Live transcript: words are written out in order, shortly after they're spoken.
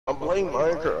I'm playing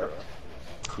Minecraft.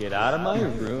 Get out of my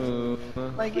room.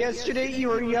 Like yesterday, you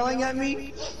were yelling at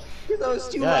me because I was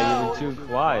too Yeah, loud. you were too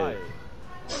quiet.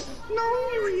 No,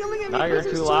 you were yelling at me Now because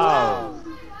you're it's too loud.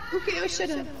 Okay, I'll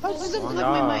shut up. I'll just Oh, unplug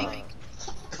no. my mic.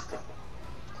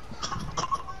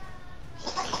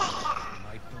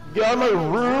 Get out of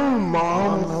my room,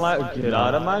 Mom. Get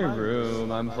out of my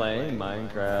room. I'm playing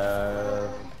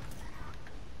Minecraft.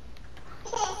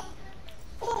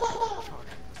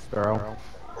 Girl.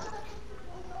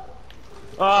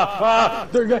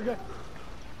 They're good.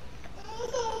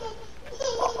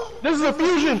 This is a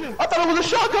fusion! I thought it was a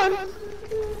shotgun!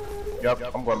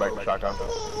 Yep, I'm going back to shotgun.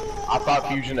 I thought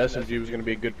fusion SMG was gonna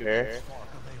be a good pair,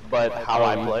 but how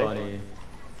I play. Funny.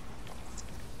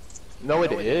 No,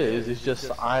 it is. It's just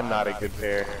I'm not a good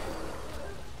pair.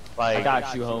 Like, I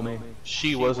got you, homie.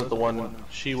 she wasn't the one.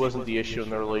 She wasn't the issue in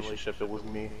the relationship. It was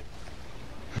me.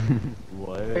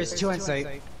 What? There's 2 on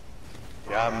site.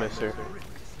 Yeah, I miss her.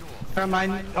 Never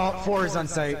mind, all 4 is on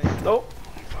site. Nope.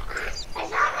 Well,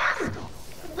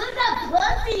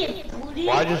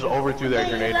 I just overthrew that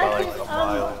grenade by like a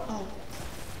mile.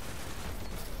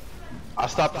 I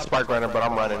stopped the spark runner, but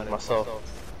I'm running myself.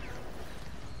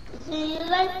 So you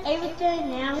like everything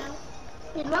now?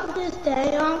 You want to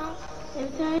stay on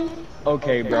everything?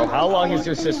 Okay, bro. How long is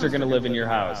your sister gonna live in your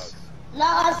house? No,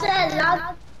 I said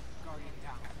not.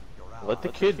 Let the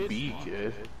kid be,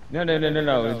 kid.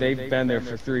 No. They've been there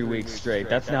for 3 weeks straight.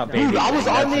 That's not baby. Dude, I was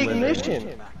on the That's living.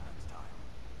 ignition.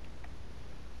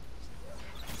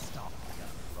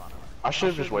 I should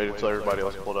have just waited till everybody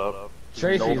else pulled up.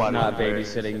 Tracy's Nobody not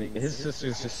was there. babysitting. His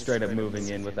sister's just straight up moving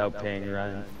in without paying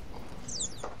rent.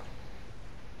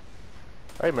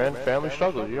 Hey man, family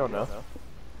struggles, you don't know.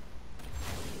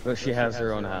 But she has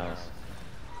her own house.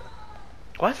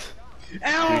 What?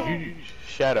 Ow! Dude, you,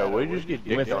 Shadow, where did you just get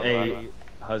dicked With on? a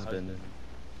husband.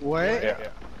 What? Yeah.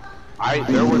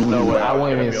 There was no way. I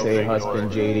wouldn't even was say gonna be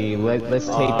husband, ignored. JD. Let's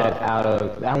take that out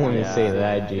of. I wouldn't even say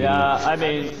that, JD. Yeah, I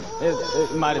mean,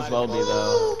 it might as well be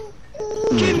though.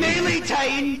 Get melee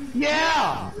Titan!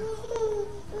 Yeah!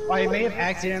 Oh, I may have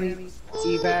accidentally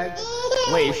teabagged.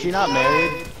 Wait, is she not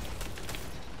married?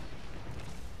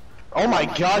 Oh my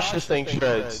gosh, this thing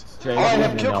shreds. Jay, Oh, I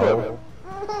have you kill know.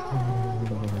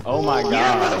 clip. Oh my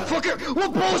god. Motherfucker!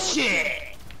 What bullshit!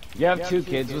 You have 2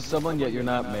 kids with someone, yet you're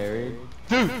not married?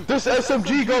 Dude, this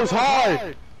SMG goes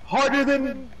hard! Harder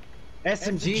than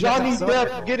SMG Johnny doesn't Depp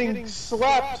suck. getting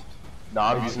slapped.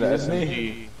 Nah, I'm using the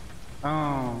SMG.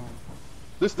 Oh.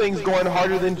 This thing's going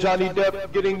harder than Johnny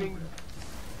Depp getting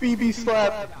BB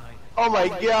slapped. Oh my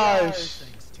gosh.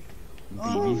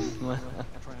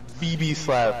 BB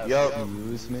slap, yup.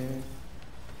 Excuse me?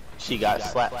 She got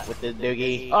slapped with the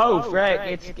doogie. Oh, Frank,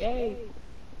 it's gay.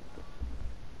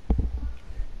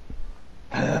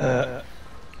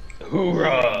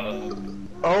 Hoorah!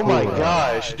 Oh my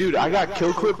gosh, dude, I got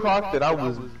kill clip proc that I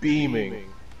was beaming.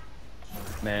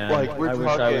 Man, Like, we're I wish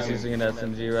I was talking- using an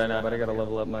SMG right now, but I gotta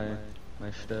level up my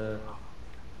stuff.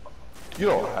 You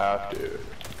don't have to.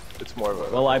 It's more of a...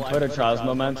 Well, I put a Trials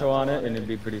Memento on it, and it'd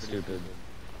be pretty stupid.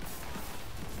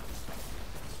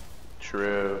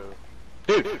 True.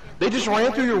 Dude, they just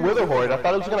ran through your Wither Horde. I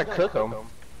thought it was gonna cook them.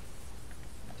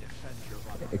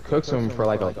 It cooks them for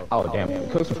like a. Oh damn! It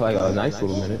cooks them for like a nice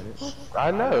little minute.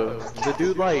 I know. The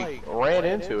dude like ran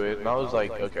into it, and I was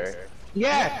like, okay.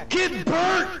 Yeah! Get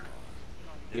burnt!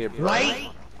 Yeah, bro. Light!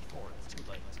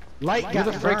 Light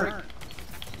got burnt.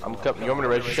 I'm coming. You want me to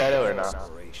raise your shadow or not?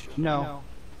 No.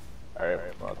 Alright,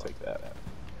 well, I'll take that.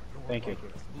 Thank you.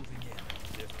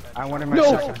 I wanted my No!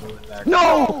 shotgun bullet back.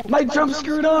 No! My jump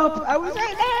screwed up! I was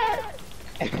right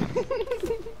there!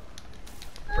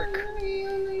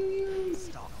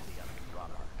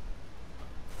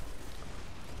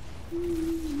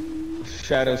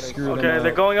 Shadow screwed Okay, him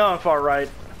they're up. going on far right.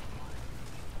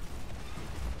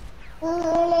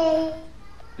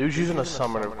 Dude's using a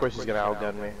summoner. Of course he's gonna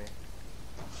outgun me.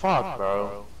 Fuck,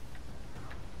 bro.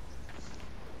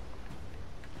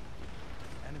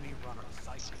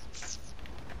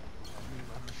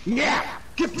 Yeah!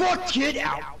 Get fucked, kid!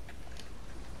 Out!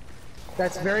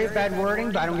 That's very bad wording,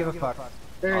 but I don't give a fuck.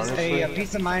 There's Honestly. a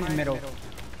piece of mind in the middle.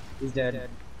 He's dead.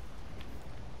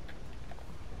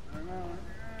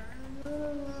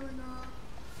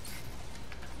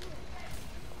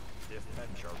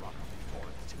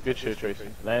 Good shit, Tracy.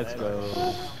 Let's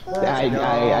go.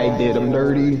 I did him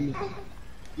dirty.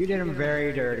 You did him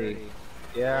very dirty.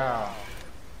 Yeah.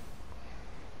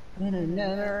 And I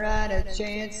never had a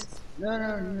chance. Not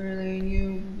really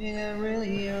you. Yeah,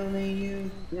 really only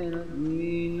you. And I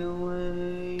mean no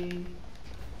way.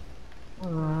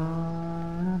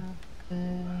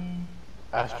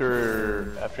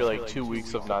 After like 2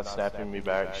 weeks of not snapping me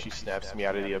back, she snaps me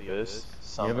out of the abyss.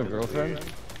 You have a girlfriend?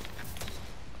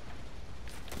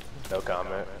 No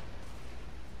comment.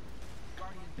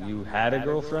 You had a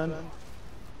girlfriend?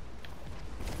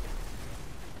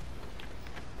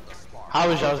 How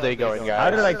is y'all's day going, guys? How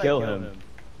did I kill him?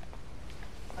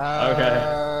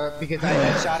 Because I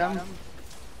headshot him.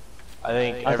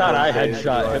 I thought I everyone's day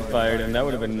headshot is hip going. fired him. That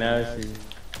would have been nasty.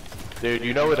 Dude,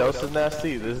 you know what else is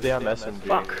nasty? This damn SMG.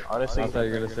 Fuck. Honestly. I thought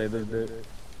you were gonna say this dude.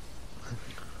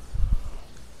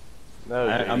 No,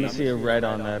 dude. I'm gonna see a red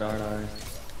on that, aren't I?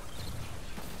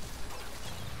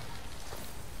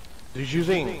 He's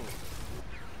using.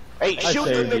 Hey, I shoot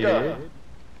the saved nigga! you.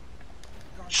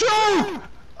 Shoot!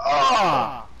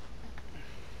 Ah!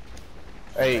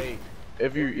 Hey,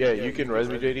 if you you can res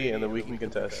me, JD, and then we can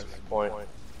contest. Point.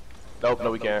 Nope,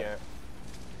 no, we can't.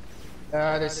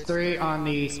 There's 3 on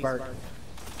the spark.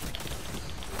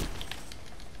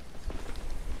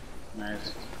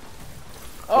 Nice.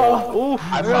 Oh, oof!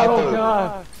 I thought Oh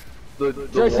god! the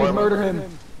Tracy, warm- murder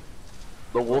him!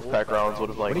 The Wolfpack rounds would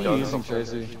have like What are you done using, something.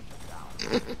 Tracy?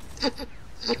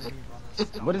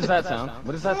 What does that sound?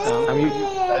 What does that sound? I mean,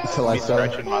 That's me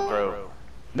scratching my throat.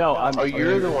 No, I'm. Oh,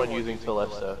 you're the one using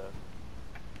Telesta.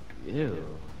 Ew.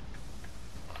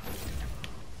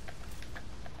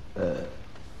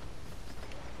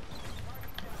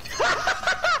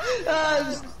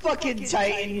 This fucking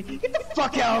Titan. Get the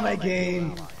fuck out of my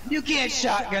game. You can't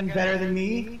shotgun better than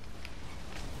me.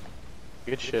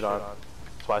 Good shit on.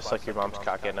 That's why I suck your mom's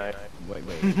cock at night. Wait.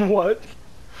 What?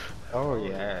 Oh,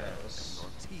 yes.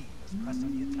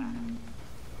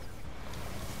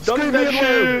 Dunk that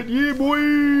shit! Yeah,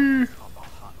 boy!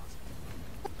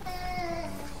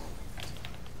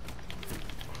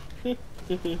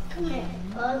 Come here.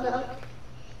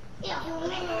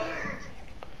 Yeah.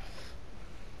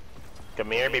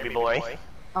 Come here, baby boy.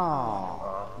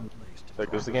 Aww. There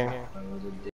goes the game.